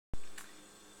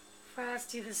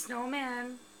Frosty the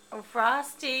Snowman. Oh,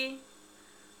 Frosty,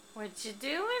 what you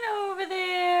doing over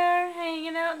there?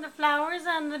 Hanging out in the flowers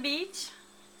on the beach?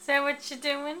 Is that what you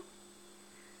doing?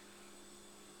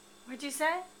 What'd you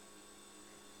say?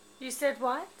 You said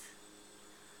what?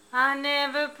 I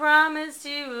never promised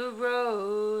you a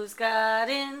rose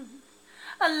garden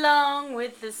along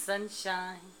with the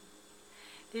sunshine.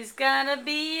 There's gotta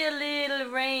be a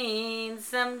little rain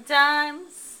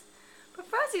sometimes. But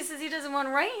Frosty says he doesn't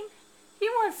want rain. He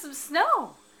wants some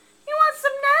snow. He wants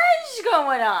some neige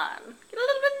going on. Get a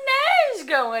little bit of neige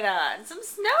going on. Some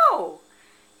snow.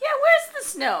 Yeah, where's the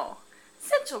snow?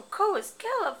 Central Coast,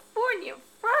 California.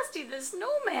 Frosty the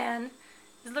Snowman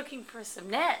is looking for some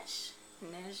neige.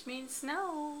 Neige means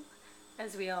snow,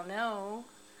 as we all know.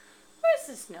 Where's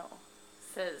the snow?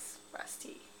 Says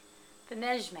Frosty, the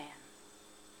Neige Man.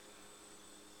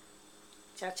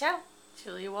 Ciao, ciao.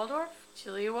 Julia Waldorf,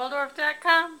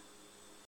 JuliaWaldorf.com.